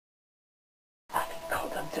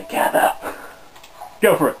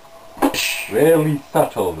Go for it. Really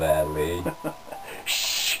subtle there, Lee.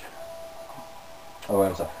 Shh. Oh,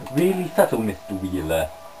 I'm sorry. Really subtle, Mr. Wheeler.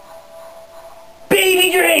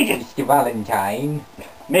 Baby dragon! Mr. Valentine.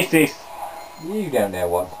 Mrs. You don't know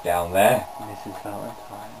what's down there. Mrs.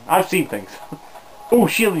 Valentine. I've seen things. Oh,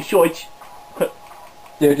 shielding shortage.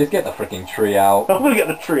 Dude, just get the freaking tree out. I'm gonna get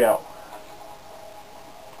the tree out.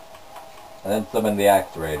 And then summon the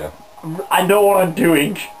Accelerator. I know what I'm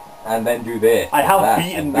doing. And then do this. I have that,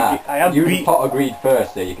 beaten that. the. I have Use beat. pot of greed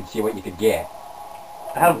first, so you can see what you could get.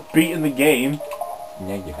 I have beaten the game.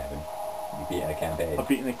 No, you haven't. You've beaten a campaign. I've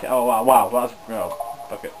beaten the. Oh wow, wow, that's. Oh,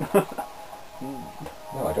 fuck it.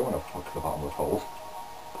 No, I don't want to fuck the bottomless holes.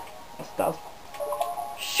 That's.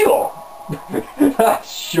 Sure.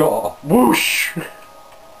 Sure. Whoosh.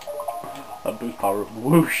 That boost power.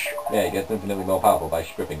 Whoosh. Yeah, he gets infinitely more powerful by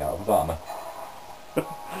stripping out of his armor.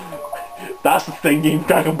 That's the thing in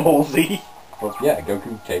Dragon Ball Z. But yeah,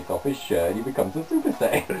 Goku takes off his shirt, he becomes a Super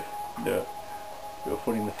Saiyan. No. You're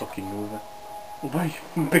funny in the fucking movie. Why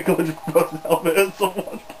Piccolo just throws his helmet at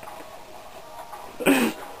someone?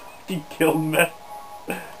 He killed me.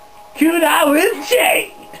 Kunai with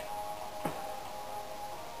Jade!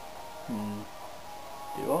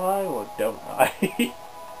 Do I or don't I?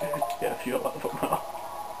 Get a few of them now.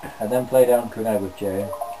 And then play down Kunai with Jay.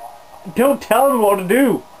 Don't tell me what to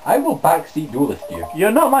do! I will backseat duelist you. You're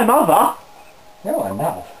not my mother! No, I'm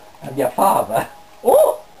not. I'm your father.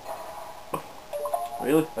 Oh!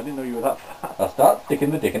 Really? I didn't know you were that fat. I'll start sticking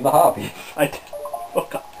the dick in the harpy. I did.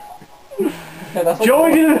 Fuck off. No, that's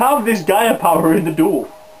Joey didn't have this Gaia power in the duel.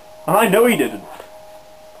 And I know he didn't.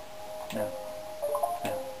 No.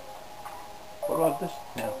 No. What about this?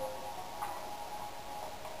 No.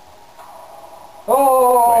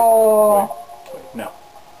 Oh! Wait. No.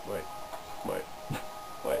 Wait.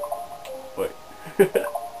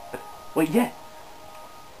 Wait, yeah.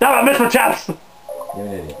 Damn, I missed my chance! You're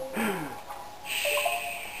an idiot.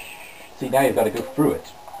 See, now you've got to go through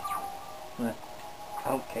it. I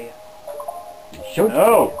don't care. You should.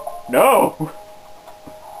 No! No!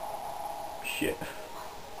 Shit.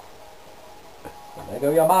 Well, there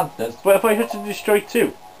go your monsters. What if I had to destroy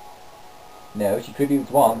two? No, she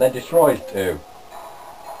tributes one, then destroys two.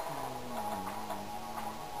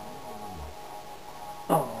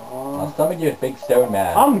 I'll summon you, big stone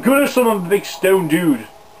man. I'm gonna summon the big stone dude.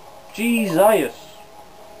 Jesus.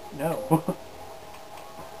 No.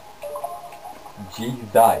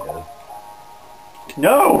 Jesus.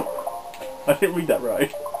 No! I didn't read that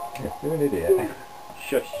right. You're an idiot.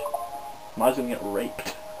 Shush. Mine's gonna get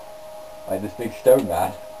raped. Like this big stone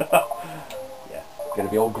man. Yeah. Gonna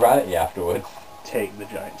be all granity afterwards. Take the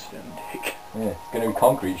giant stone dick. Yeah, it's gonna be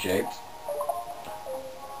concrete shaped.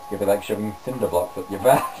 It's gonna be like shoving cinder blocks up your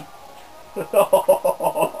back.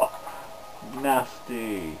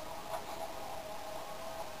 Nasty.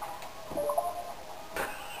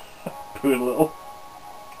 Poor little.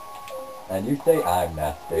 And you say I'm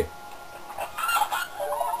nasty.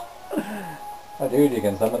 Oh dude, you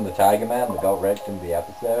can summon the Tiger Man that got wrecked in the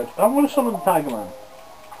episode. I'm gonna summon the Tiger Man.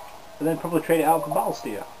 And then probably trade it out for Battle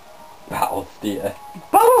Steer. Battle Steer.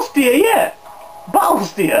 Battle Steer, yeah! Battle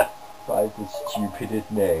Steer! That is the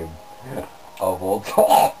stupidest name of all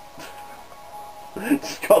time.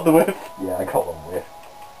 Just got the whip. Yeah, I got one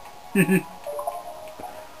with.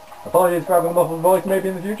 Apologies for having a muffled voice maybe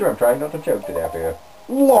in the future. I'm trying not to choke to death here.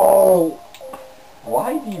 LOL!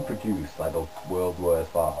 Why do you produce like the world's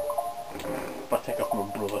worst fart? If I take off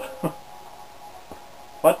my brother.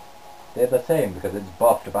 What? They're the same because it's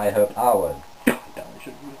buffed by her powers. Damn, I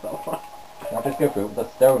should have used that one. Now just go through it with the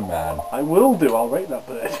stone man. I will do, I'll rate that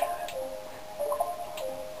bird.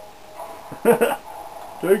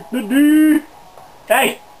 Take the D!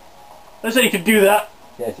 Hey! Let's say you can do that!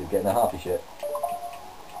 Yeah, she's getting a harpy shit.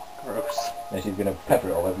 Gross. And she's gonna pepper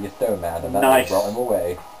it all over your stone man and Nice. that'll rot him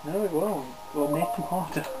away. No, it won't. It'll make him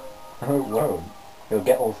harder. No, it won't. He'll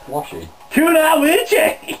get all sloshy. Kunai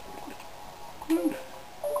Witchy!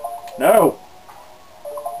 No!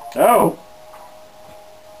 No!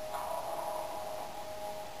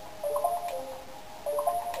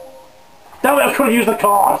 Damn it, I couldn't use the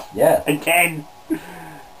card! Yes. Again!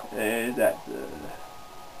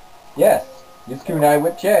 Yes. Use Kunai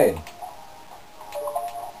whip chain.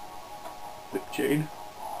 Whip chain.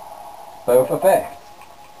 Both effects.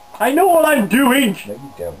 I know what I'm doing! No,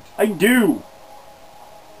 you don't. I do!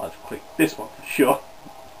 I'll just click this one for sure.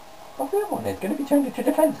 Well, that one is going to be turned into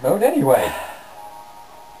defense mode anyway.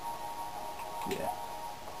 Yeah.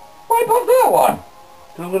 Why buff that one?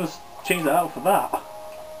 Because I'm going to change that out for that.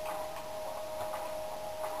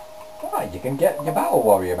 Why, you can get your Battle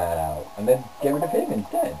Warrior man out and then get rid of him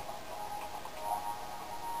instead.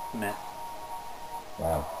 Meh.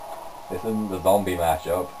 Wow. This isn't the zombie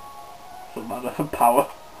mashup. Doesn't matter. Power.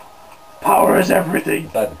 Power is everything!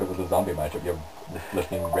 Besides, if it was a zombie mashup, your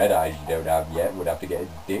flipping red eyes you don't have yet would have to get his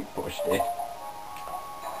dick pushed in.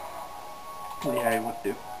 Yeah, it would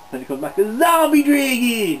do. Then it comes back as Zombie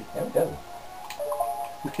Dragon! No, it doesn't.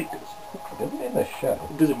 It does. It doesn't in the show.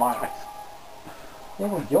 It does in my eyes. Yeah,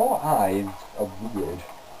 well, your eyes are weird.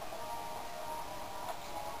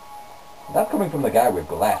 That's coming from the guy with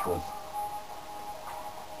glasses.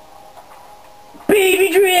 Baby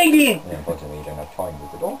Dragon! Yeah, unfortunately, you don't have time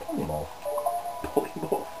with it. Don't polymorph.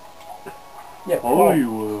 Polymorph. Yeah,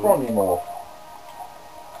 Hollywood. polymorph.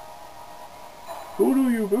 Voodoo,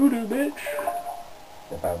 you voodoo, bitch.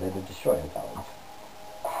 They found it a destroyer talent.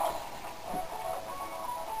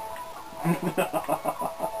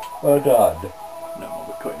 Well done. No more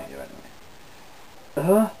Bitcoin in your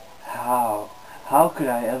enemy. How? How could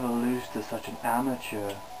I ever lose to such an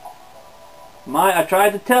amateur? I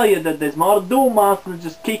tried to tell you that there's more to duel monsters than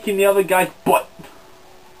just kicking the other guy's butt.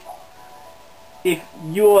 If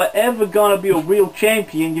you're ever gonna be a real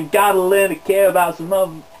champion, you've got to learn to care about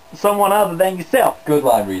someone other than yourself. Good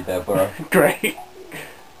line read there, bro. Great.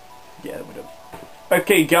 Yeah, we do.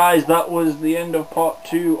 Okay, guys, that was the end of part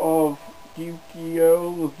 2 of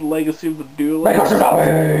Yugioh, the Legacy of the Duelist.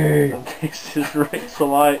 And this is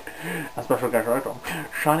Rixxalight, a special guest writer,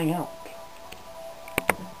 shining out.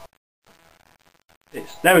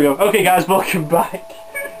 There we go. Okay, guys, welcome back.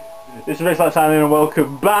 This is Rixxalight signing in, and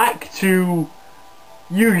welcome back to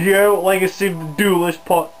Yugioh, Legacy of the Duelist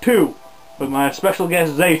Part 2 with my special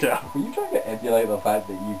guest Zeta. Were you trying to emulate the fact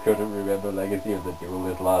that you couldn't remember Legacy of the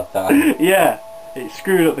Duelist last time? Yeah, it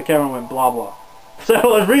screwed up the camera and went blah blah. So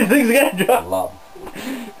let's read things again, John. Love.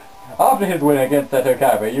 After his win against Zeta,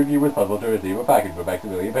 Yugioh was puzzled to receive a package from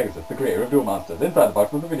Maximilian Pegasus, the creator of Duel Monsters. Inside the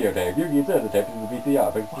box was a videotape. Yugioh inserted the tape into the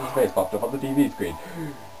VCR. Pegasus' face popped up on the TV screen.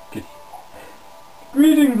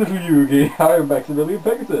 Greetings, little Yugioh. I am Maximilian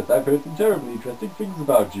Pegasus. I've heard some terribly interesting things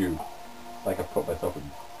about you. Like I've put myself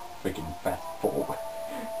in freaking fast forward.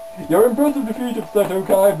 Your impressive defeat of Zeta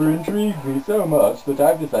intrigued me so much that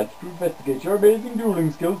I've decided to investigate your amazing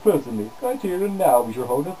dueling skills personally. Right here and now we shall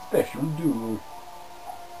hold a special duel.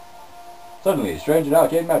 Suddenly, strange and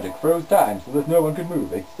arcane magic froze time so that no one could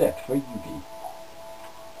move except for Yugioh.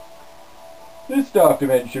 This dark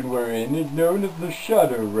dimension we're in is known as the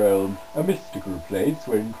Shadow Realm, a mystical place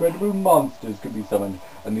where incredible monsters can be summoned,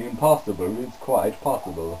 and the impossible is quite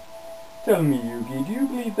possible. Tell me, Yugioh, do you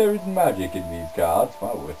believe there is magic in these cards?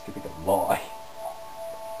 Wow, it's giving a lie.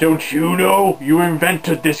 Don't you know? You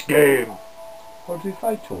invented this game. What if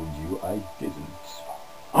I told you I didn't?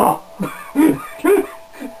 Huh?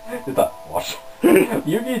 Is that what?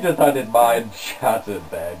 Yugioh just had his mind shattered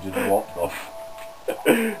there, just what the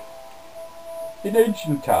f... In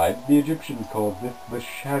ancient times, the Egyptians called this the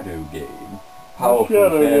Shadow Game. Powerful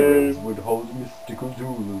pharaohs would hold mystical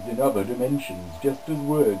duels in other dimensions, just as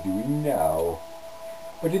we're doing now.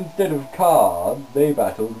 But instead of cards, they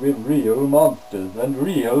battled with real monsters and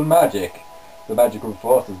real magic. The magical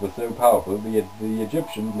forces were so powerful that the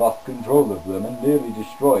Egyptians lost control of them and nearly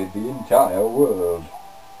destroyed the entire world.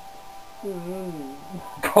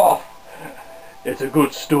 Cough! It's a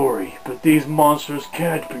good story, but these monsters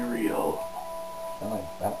can't be real. I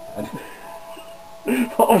like that.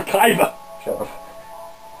 Oh, Kaiba! Shut up.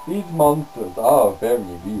 These monsters are very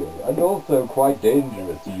real, and also quite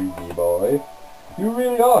dangerous, Yugioh boy. You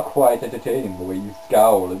really are quite entertaining the way you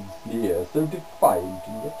scowl and sneer, so defiant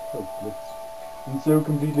and yet helpless, and so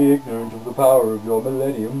completely ignorant of the power of your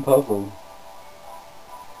Millennium Puzzle.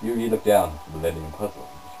 Yugioh looked down at the Millennium Puzzle,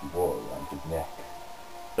 which he wore around his neck.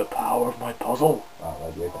 The power of my puzzle? Ah,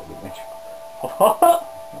 that's your image.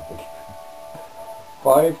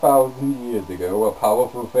 5,000 years ago, a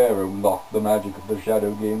powerful pharaoh locked the magic of the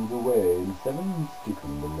Shadow Games away in 7 mystical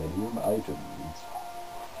Millennium items.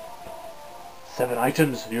 7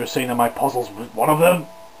 items? You were saying that my puzzles was one of them?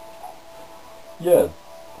 Yes,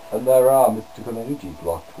 and there are mystical energies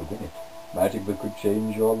locked within it. Magic that could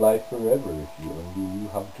change your life forever if you only knew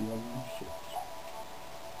how to unleash it.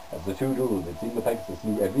 As the two dueled, it seemed the Pegasus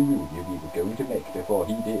knew every move Yugioh was going to make before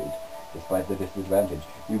he did. Despite the disadvantage,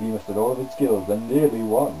 Yugioh mustered all of his skills and nearly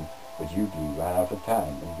won, but Yugioh ran out of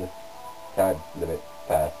time and the time limit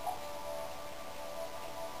passed.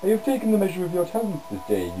 I have taken the measure of your talents this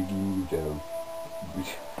day, Yugioh.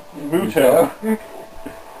 Muto.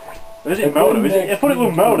 Is it Moto? Is it? I thought it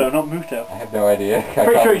was Moto, not Muto. I have no idea.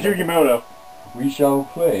 Pretty sure it's Yugimoto. We shall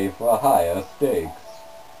play for higher stakes.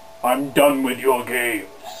 I'm done with your games.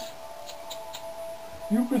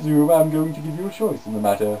 You presume I'm going to give you a choice in the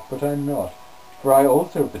matter, but I'm not. For I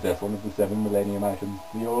also possess one of the 7 Millennium items,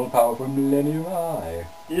 the all-powerful Millennium Eye.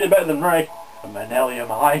 You did better than Ray. A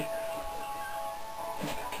Millennium Eye.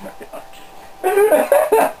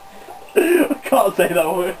 I can't say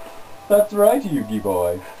that word. That's right, Yugi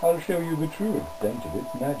boy. I'll show you the true extent of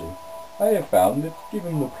its magic. I have found that,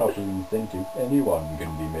 given the proper incentive, anyone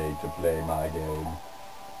can be made to play my game.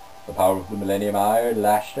 The power of the Millennium Eye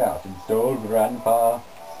lashed out and stole Grandpa's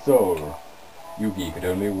soul. Yugi could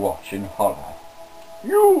only watch in horror.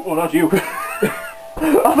 You! Oh, not you.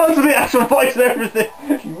 I thought to the actual voice and everything.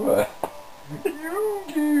 You were.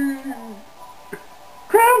 Yugi!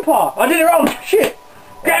 Grandpa! I did it wrong! Shit!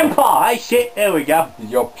 Grandpa! Hey, shit! There we go. Did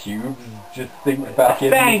your pubes just think back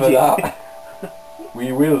in Thank for you. that?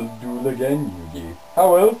 We will duel again, Yugi.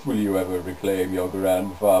 How else will you ever reclaim your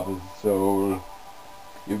grandfather's soul?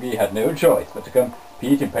 Yugi had no choice but to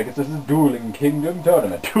compete in Pegasus' Dueling Kingdom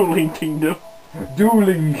tournament. Dueling Kingdom.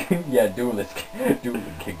 Yeah, Duelist.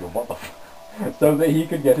 Dueling Kingdom, what the f... So that he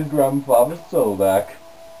could get his grandfather's soul back.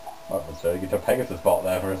 I was starting to get a Pegasus bot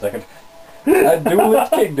there for a second. At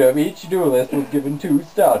Duelist Kingdom, each duelist was given 2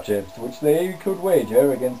 star chips, which they could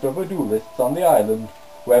wager against other duelists on the island.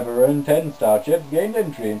 Whoever earned 10 star chips gained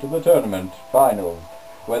entry into the tournament finals,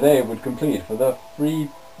 where they would compete for the $3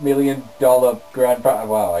 million grand prize.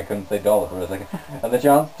 Wow, I couldn't say dollar for a second. And the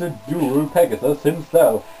chance to duel Pegasus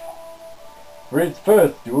himself. For his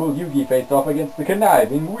first duel, Yugi faced off against the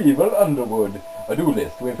conniving Weevil Underwood, a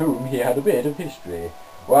duelist with whom he had a bit of history.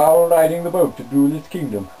 While riding the boat to Duelist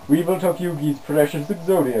Kingdom, Weevil took Yugi's precious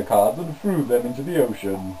Exodia cards and threw them into the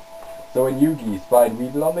ocean. So when Yugi spied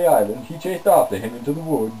Weevil on the island, he chased after him into the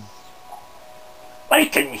woods. Why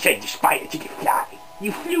didn't you say the spider did fly?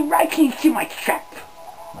 You flew right into my trap.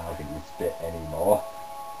 Now can you spit anymore?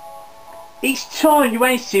 It's time you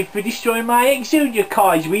answer for destroying my Exodia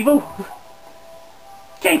cards, Weevil.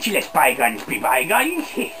 Can't you let bygones be bygones?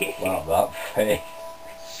 Wow, that face.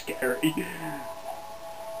 Scary.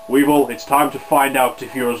 Weevil, it's time to find out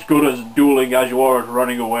if you're as good at dueling as you are at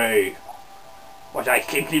running away. Was I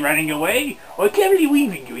simply running away, or cleverly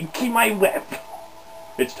weaving you into my web?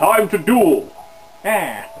 It's time to duel!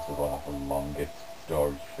 Ah. This is one of the longest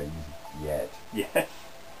storage things yet. Yes.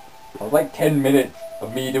 That was like 10 minutes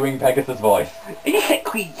of me doing Pegasus' voice.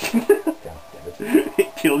 Queen! God damn it.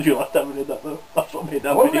 It killed you last time I did that though. That's what made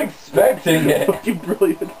that I wasn't video. expecting it. Fucking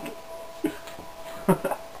brilliant.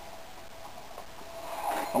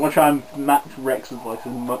 I'm gonna try and match Rex's voice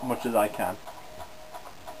as much as I can.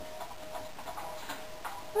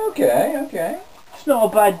 Okay. It's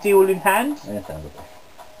not a bad duel in hand. Yeah, sounds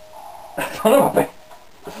okay.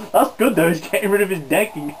 That's good though, he's getting rid of his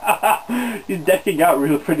decking. He's decking out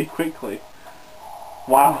really pretty quickly.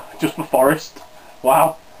 Wow, just for forest.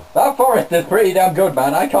 Wow. That forest is pretty damn good,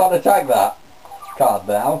 man. I can't attack that card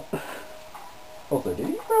now. Also, did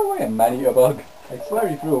he throw away a man-eater bug? I swear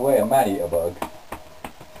he threw away a man-eater bug.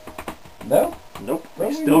 No? Nope,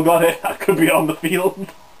 he still got it. I could be on the field.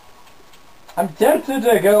 I'm tempted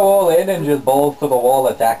to go all in and just balls to the wall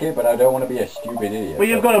attack it, but I don't want to be a stupid idiot. Well,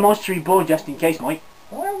 you've got a monstery board just in case, mate.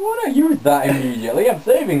 I want to use that immediately. I'm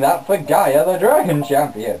saving that for Gaia, the Dragon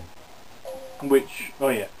Champion. Which, oh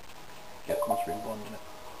yeah. Get the monstery board in it.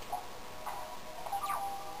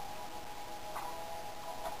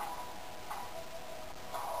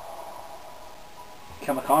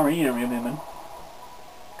 Kamakarina, man.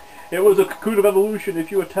 It was a cocoon of evolution.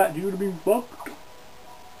 If you attacked, you would have been fucked.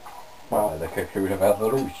 Wow, the Cocoon of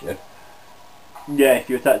Evolution. Yeah, if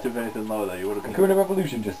you attacked with anything lower there, you would have been... Cocoon of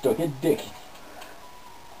Evolution just stuck his dick.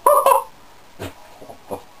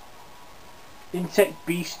 Insect,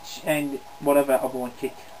 beasts, and whatever other one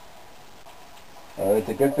kick. It's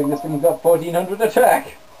a good thing this thing's got 1400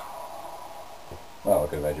 attack. Well, I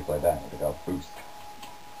could have actually played that. It would have got a boost.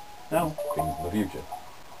 No. Things for the future.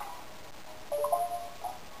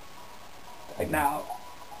 Now.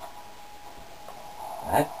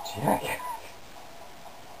 That jack.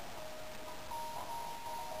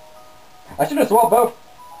 I should have swapped both.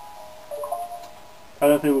 I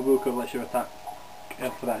don't think we will could let you attack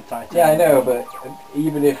for that entire time. Yeah, I know, but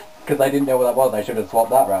even if, because I didn't know what that was, I should have swapped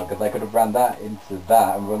that round, because I could have ran that into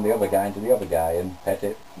that and run the other guy into the other guy and pet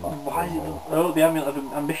it. Why is it... Oh, the Amulet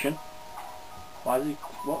of Ambition. Why is he...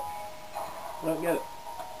 What? I don't get it.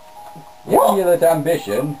 The Amulet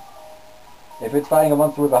Ambition, if it's fighting a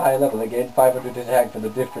monster with a high level, it gains 500 attack for the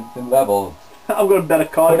difference in levels. I'm going to bet a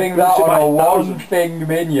card. Putting that on a one-thing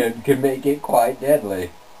minion can make it quite deadly.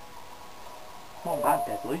 Not that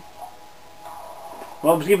deadly.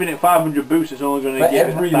 Well, I'm just giving it 500 boosts, it's only going to For give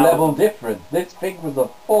every it 1,000. level difference. This thing was a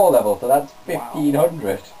 4 level, so that's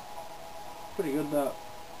 1500. Pretty good, that.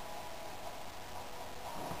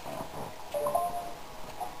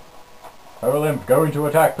 Olymp, go into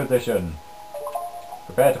attack position.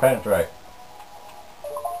 Prepare to penetrate.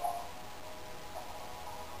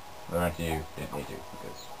 Well, actually, you didn't need to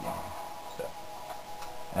because, you know, stuff.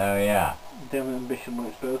 Oh, yeah. Damn ambition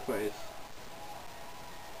works both ways.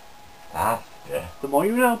 After. The more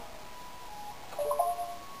you know.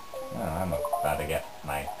 Oh, I'm about to get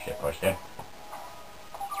my shit pushed in.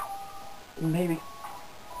 Maybe.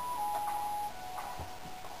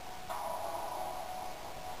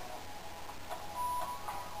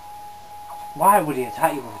 Why would he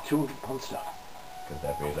attack you with a 200 monster? Because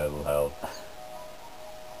every little helps.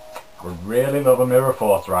 We're really loving Mirror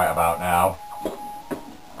Force right about now.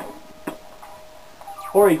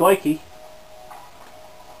 Ori Goiki.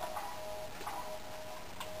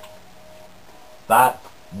 That's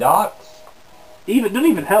nuts. Doesn't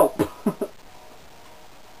even help.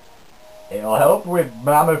 It'll help with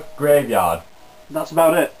Mammoth Graveyard. That's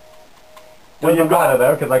about it. Doesn't matter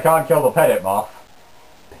though, because I can't kill the Petit Moth.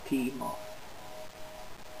 Petit Moth.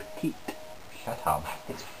 Petite. Shut up.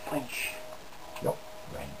 It's French. Yup,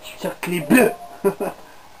 French. Sacré bleu.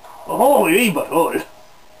 Oh, oui, but oh.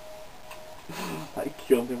 I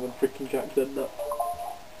killed him when freaking Jack said that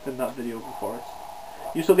in that video before us.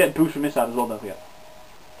 You still get boost from this side as well, don't forget.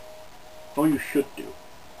 Or you should do. You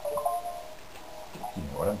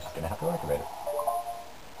know what, I'm just gonna have to activate it.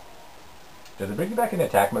 Does it bring you back in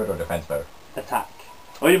attack mode or defense mode? Attack.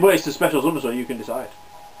 Oh, but it's the special summon, so you can decide.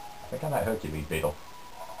 I think I might Hercules Beetle.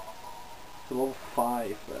 It's a level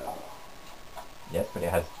 5 though. Yes, but it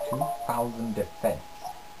has 2,000 defense.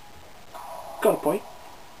 Got a point.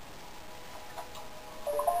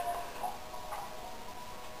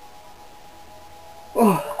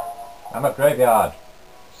 I'm a graveyard.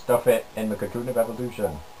 Stuff it in the Cocoon of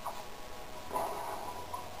Evolution.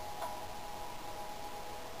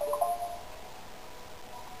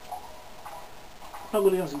 Not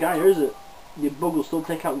good against Gaia, is it? Your bug will still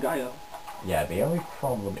take out Gaia. Yeah, the only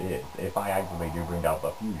problem is, if I actually do bring out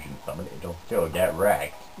the fusion summon, it'll still get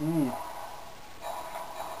wrecked.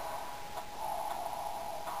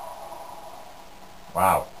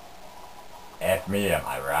 Wow. F me, am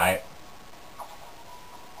I right?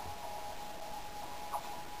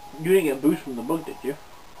 You didn't get a boost from the bug, did you?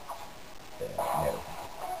 No.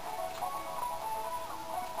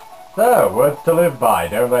 So, words to live by.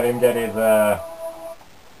 Don't let him get his,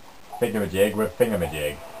 thingamajig with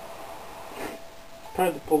thingamajig.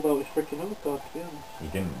 Tried to pull out his freaking other card, to be honest. He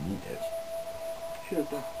didn't need it. Should have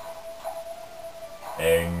done.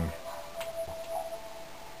 Bing.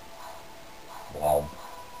 Womp.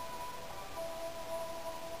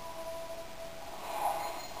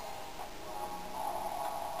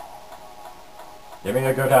 Give me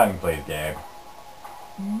a good hand, please, Gabe.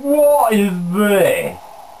 What is this?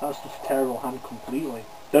 That's just a terrible hand completely.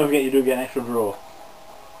 Don't forget you do get an extra draw.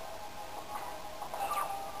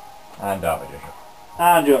 And Dark Magician.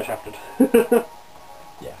 And you got shafted.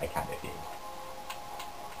 Yeah, I kind of did.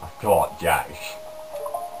 I've got Jash.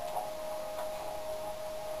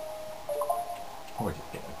 We're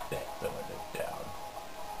just gonna set some of this down.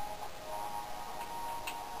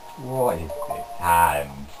 What is this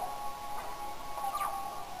hand?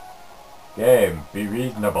 Game, be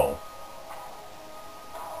reasonable.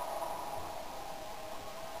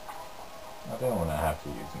 I don't want to have to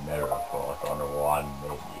use Mirror Force on one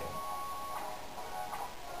minion.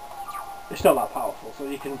 It's not that powerful, so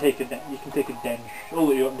you can take a dench. All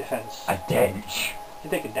that you got in defense. A dench. You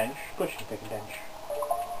can take a dench. Of course you can take a dench.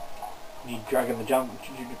 You need Dragon the Jump.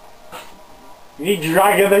 You need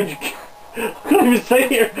Dragon the... I can't even say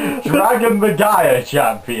it. Dragon the Gaia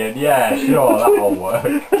champion. Yeah, sure, that'll work.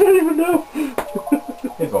 I don't even know.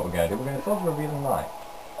 Here's what we're going to do. We're going to sword Revealing Light.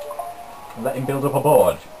 And let him build up a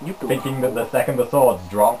board. Thinking that the second the swords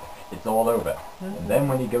drop, it's all over. And then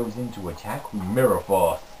when he goes into attack, we Mirror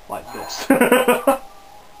Force. Like this.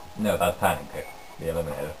 No, that's Panic Pit. The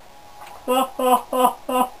Eliminator.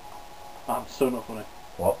 I'm so not funny.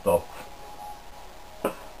 What the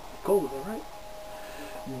Cold with it, right?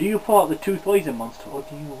 Do you fight the Tooth Poison monster or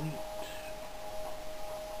do you wait?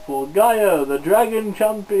 For Gaia, the Dragon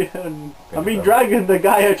Champion. Dragon, the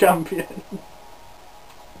Gaia Champion.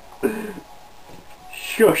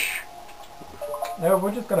 Shush. No,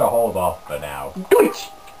 we're just going to hold off for now.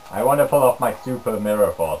 Glitch! I want to pull off my Super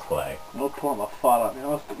Mirror Force play. I'll pull my fart at me,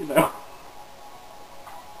 but you know.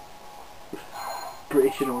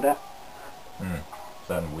 British and all that.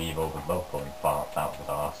 Certain Weevil was both pulling farts out of his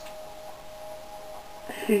arse.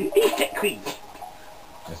 Eat that queen!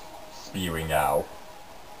 Just spewing out.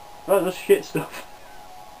 Oh, that's shit stuff.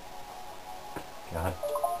 God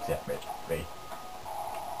damn it, me.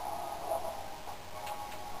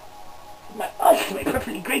 slice me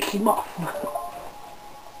quickly, great him off.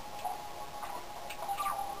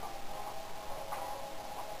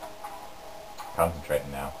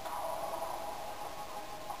 Concentrating now.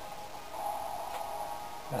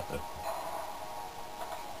 That's it.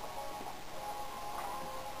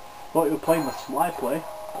 Thought you were playing the sly play.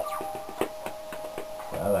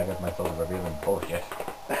 Well, I got myself revealing bullshit.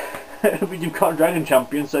 But you've got a dragon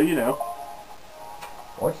champion, so you know.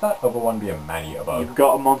 Watch that other one be a maniable. You've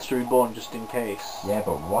got a monster reborn just in case. Yeah,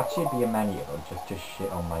 but watch it be a maniable just to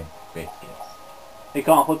shit on my biscuits. He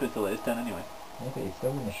can't flip it until it's done anyway. Yeah, but it's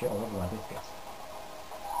still gonna shit all over my biscuits.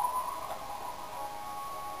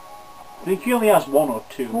 I think he only has one or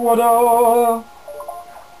two. What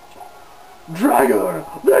Dragon!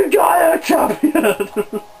 The Gaia champion!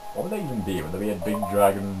 What would they even be? Would there be a big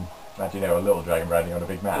dragon, you know, a little dragon riding on a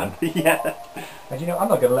big man? Yeah. And you know, I'm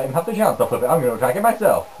not going to let him have the chance to flip it, I'm going to attack it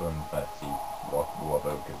myself. Let's see what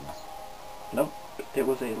because Nope, it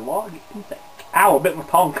was a large insect. Ow, a bit of my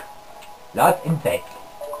tongue. large insect.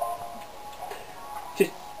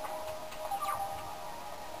 Just...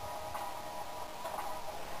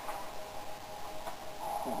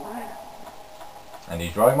 And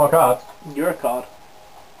he's drawing more cards. You're a card.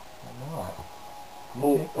 I'm not.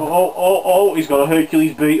 Oh, he's got a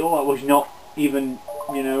Hercules beetle. That was not even,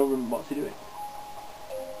 you know, what's he doing?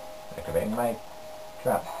 Activating my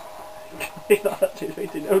trap. He's not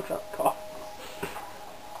activating no trap card.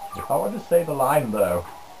 If I want to say the line though.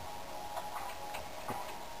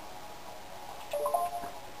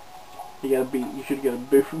 You get a beat. You should get a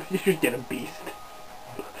boost. You should get a beast.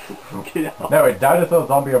 No, it's dinosaur,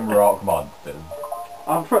 zombie and rock monsters.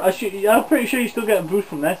 I'm pretty sure you still get a boost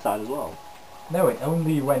from their side as well. No, it's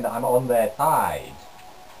only when I'm on their side.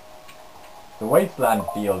 The wasteland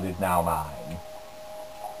field is now mine.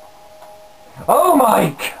 Oh my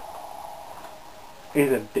god!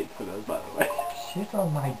 He's a dick for those, by the way. Shit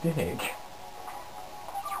on my dick.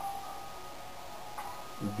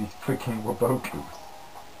 With these freaking Wabokus.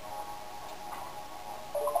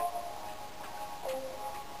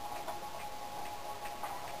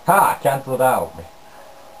 Ha! Cancelled out.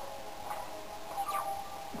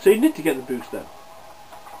 So you need to get the boost then.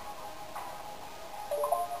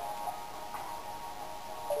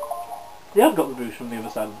 You have got the boost from the other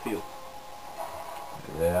side of the field.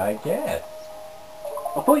 I guess.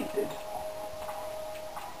 I thought you did.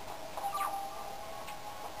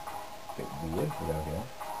 Bit weird, but okay.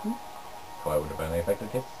 Well, it would have only affected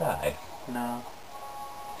his side. No.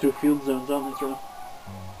 Two field zones, aren't they, so?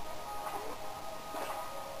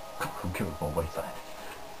 Give it more wasteland.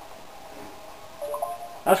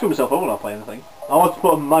 I screwed myself over when I play anything. I want to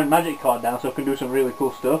put a magic card down so I can do some really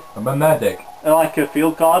cool stuff. I'm a medic. Like a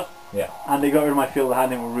field card. Yeah. And they got rid of my field of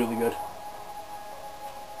handing were really good.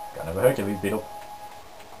 Got another Hercules beetle.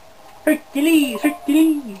 Hercules!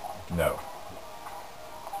 Hercules! No.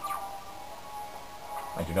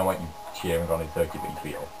 I do not want you cheering on his Hercules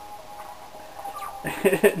beetle.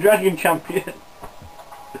 Dragon champion.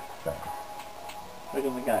 Okay.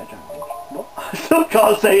 Dragon the Gaia champion. What? I still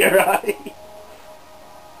can't say it right.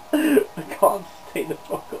 I can't stay the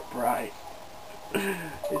fuck up right.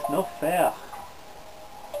 It's not fair.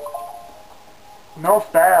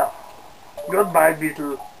 Not fair. Goodbye,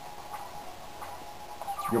 beetle.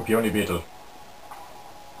 You puny beetle.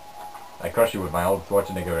 I crush you with my old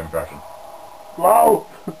Schwarzenegger impression. Wow!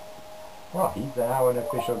 What? He's now an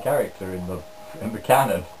official character in the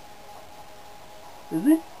canon. Is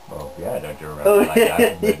he? Well, yeah, don't you remember that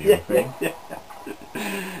guy from the video thing?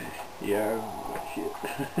 Yeah, shit.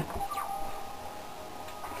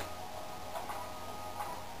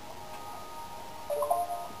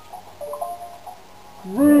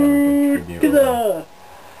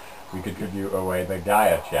 We could give you away the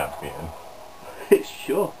Gaia champion.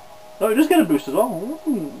 Sure. Oh, just get a boost as well.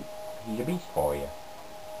 He's a beast for you.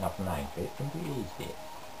 Not from 9 feet, completely easy.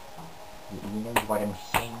 You know what I'm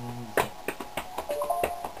saying?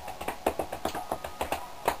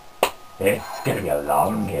 It's gonna be a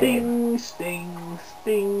long game. Sting, sting,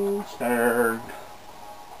 sting, stirred.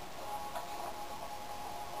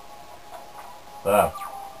 So,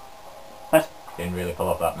 What? didn't really pull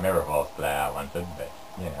off that mirror force play I wanted, but,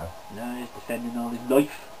 you know. No, he's defending all his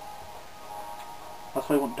life. That's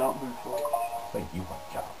why I want Dark Mirror for. Wait, you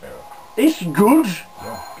want Dark Mirror? It's good!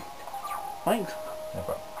 Yeah. Thanks. No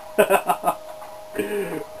problem.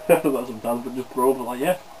 I do that sometimes, but just throw over like,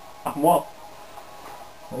 yeah, and what?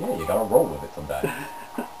 Well, yeah, you gotta roll with it sometimes.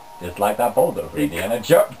 Just like that boulder for Indiana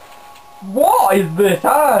Jones. What is this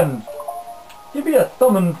hand? Give me a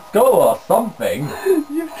thumb and skull or something.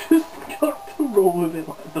 You've just got to roll with it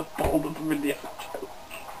like the boulder from Indiana Jones.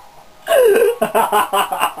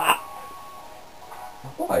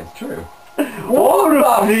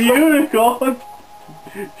 enough! The unicorn!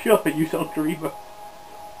 Sure, use on Dreamer.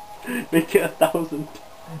 Make it 1,000.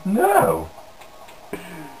 No!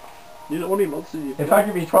 You don't want any monsters you've In fact,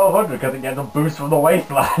 it'd be 1,200 because it gets a boost from the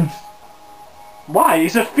wasteland. Why?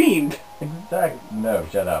 He's a fiend! Exactly. No,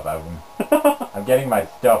 shut up, Alvin. I'm getting my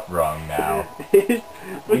stuff wrong now.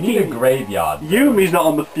 We need a graveyard. Yumi's not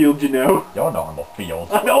on the field, you know. You're not on the field.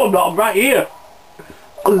 I know I'm not, I'm right here.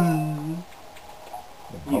 The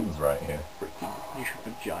pum's right here. You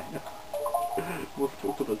vagina. We'll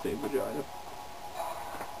talk about the same vagina.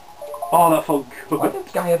 Oh, that felt good. Why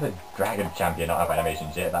did Gaia the Dragon Champion not have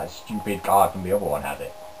animation shit? That stupid card from the other one has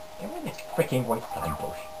it. Get rid of this freaking wasteland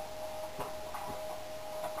bush.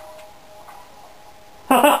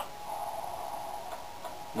 Haha!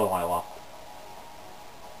 No, I laughed.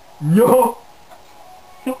 No!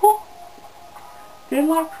 No! Didn't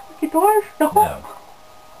like freaking doors? No!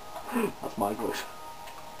 No. That's my voice.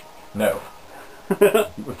 No.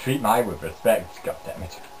 You will treat mine with respect,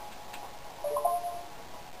 goddammit.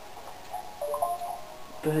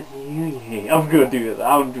 But yeah, I'm gonna do it.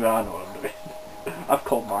 I know what I'm doing. I've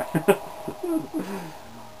called mine.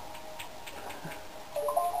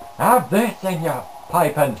 Have this in your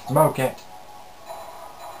pipe and smoke it.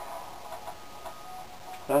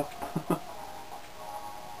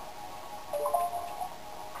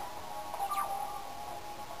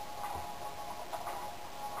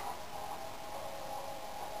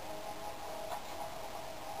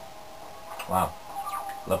 Wow.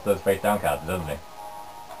 Loves those face down cards, doesn't he?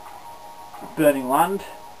 Burning land.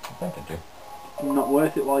 I think I do. Not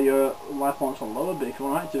worth it while your life points on lower, but if you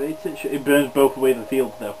want to activate it, it burns both away the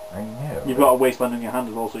field though. I know. You've got a wasteland in your hand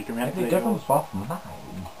as well, so you can If reactivate it doesn't yours. buff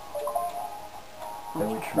mine,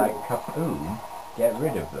 then it's like Kaboom, get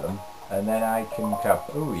rid of them, and then I can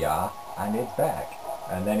Kabooyah, and it's back.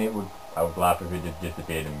 And then it would, I would laugh if it just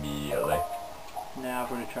disappeared immediately. Nah,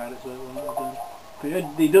 I've already tried it, so it won't have done. But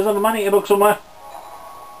yeah, he does have a money book somewhere.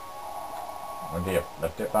 When do you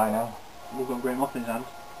left it by now? We've got Grey Moth in his hand.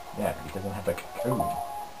 Yeah, but he doesn't have the cocoon.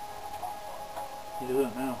 He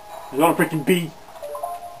doesn't now. He's got a freaking bee.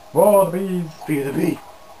 Whoa, the bees! Bee the bee.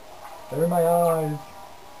 They're in my eyes.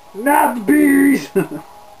 Not the bees!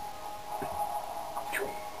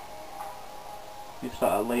 He's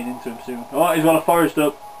started laying into him soon. Oh, he's got a forest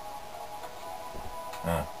up.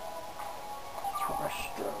 Yeah,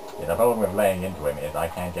 the problem with laying into him is I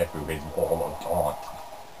can't get through his wall of taunt.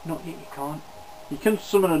 Not yet, you can't. You can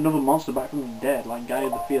summon another monster back from the dead, like Gaia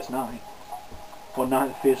the Fierce Knight. Or Knight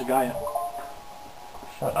the Fierce Gaia.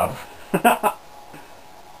 Shut up.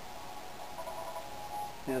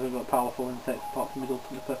 Yeah, they've got powerful insects apart from his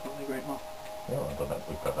ultimate perfectly great moth. You don't want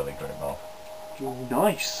to perfectly great moth.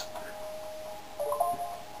 Nice!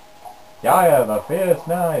 Gaia, the Fierce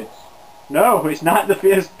Knight! No, it's not the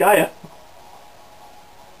Fierce Gaia!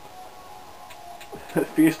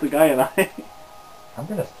 Fierce the Gaia Knight. I'm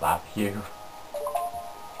gonna slap you.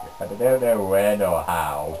 I don't know when or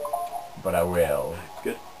how, but I will.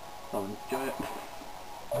 Good. I'll enjoy it.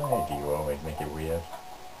 Why do you always make it weird?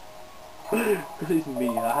 Because it's me,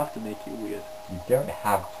 I have to make it weird. You don't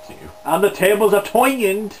have to. And the tables are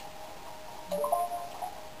twanged!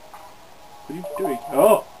 What are you doing?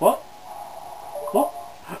 Oh, what? What?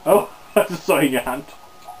 Oh, I just saw in your hand.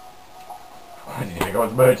 I didn't think I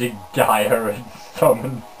was merging Gaia and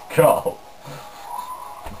Summon Skull.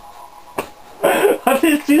 I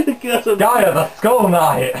didn't see the cursor. Gaia, the Skull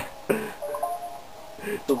Knight!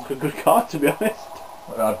 Sounds like a good card, to be honest.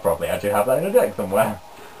 Well, I'd probably actually have that in a deck somewhere.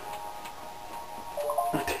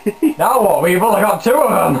 Now what, Weevil? I got two of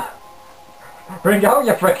them! Bring out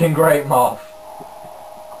your frickin' Great Moth!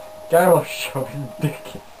 Gaia will shove his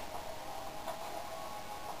dick in.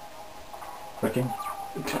 Frickin'.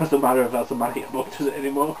 It doesn't matter if that's a magic book, does it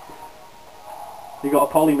anymore? You got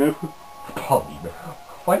a polymove. Polymove?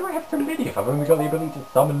 Why do I have so many if I've only got the ability to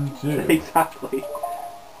summon two? Exactly.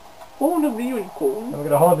 Horn of the Unicorn. I'm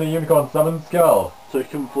gonna hold the unicorn summon Skull. So he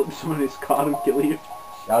can flip somebody's card and kill you.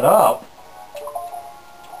 Shut up!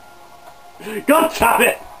 God damn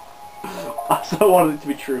it! I still wanted it to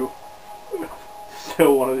be true.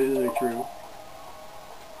 Still wanted it to be true.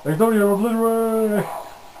 Victoria obliterate!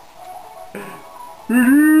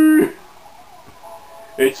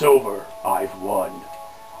 It's over. I've won.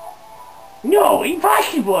 No,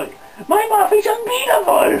 impossible! My moth is I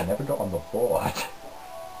unbeatable! never got on the board.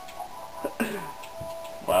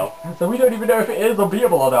 Well, So we don't even know if it is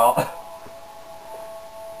unbeatable or not.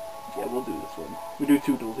 yeah, we'll do this one. We do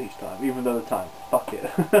 2 duels each time, even though the time. Fuck it.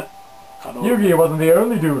 Yugioh wasn't the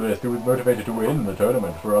only duelist who was motivated to win the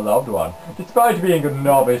tournament for a loved one. Despite being a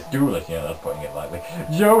novice duelist, that's putting it lightly,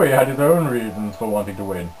 Joey had his own reasons for wanting to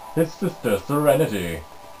win. His sister, Serenity.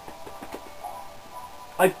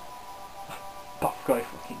 Guy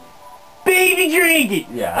fucking baby dragon!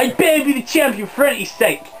 Yeah. I better be the champion for Serenity's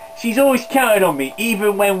sake. She's always counted on me,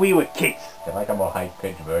 even when we were kids. They're like a more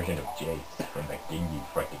high-pitched version of Jace from the King you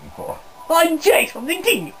freaking for. I'm Jace from the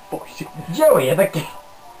King Force. Joey is the king.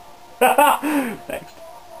 Thanks.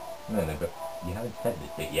 No, but you haven't said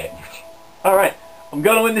this bit yet. Alright, I'm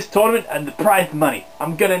gonna win this tournament and the prize money.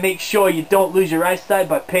 I'm gonna make sure you don't lose your eyesight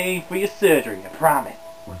by paying for your surgery, I promise.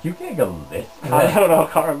 Were you getting a list? I don't know, I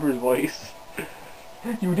can't remember his voice.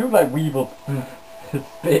 You do like Weevil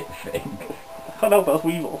spit thing. I don't know if that's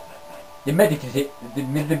Weevil. The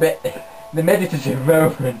meditative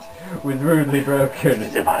moment was rudely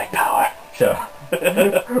broken. Demonic power. Sure.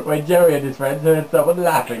 When Joey and his friends heard someone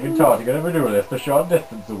laughing and taunting another duelist a short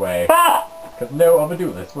distance away. Because no other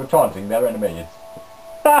duelists were taunting their enemies.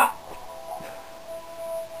 The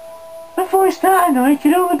voice that I know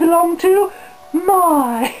can only belong to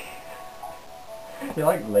my... You're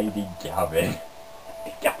like Lady Gavin.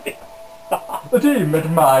 The team met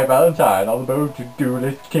my Valentine on the boat to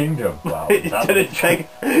Duelist Kingdom. Wow,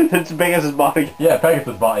 it's Pegasus' body. Yeah,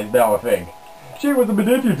 Pegasus' body is now a thing. She was a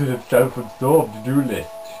manipulative, self-absorbed duelist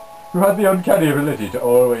who had the uncanny ability to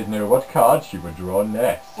always know what card she would draw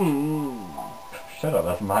next. Shut up,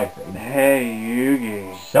 that's my thing. Hey,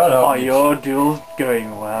 Yugi. Shut up. Are your duels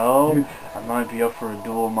going well? I might be up for a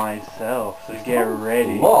duel myself, so get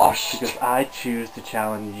ready. Lost. Because I choose to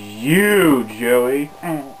challenge you, Joey.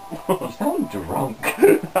 You sound drunk.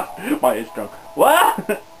 Mine is drunk.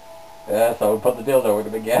 What? Yeah, so we put the dildo with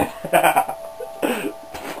him again.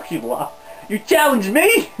 Fucking laugh. You challenge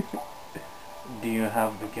me? Do you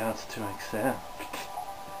have the guts to accept?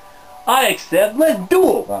 I accept. Let's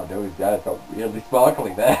duel. Wow, those guys got really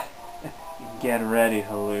sparkly there. Get ready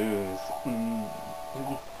to lose.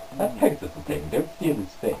 That Pegasus the thing. Don't steal his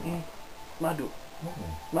thing. My duel.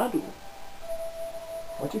 My duel.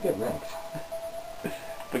 Why'd you get wrecked?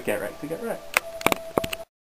 But get wrecked to get wrecked.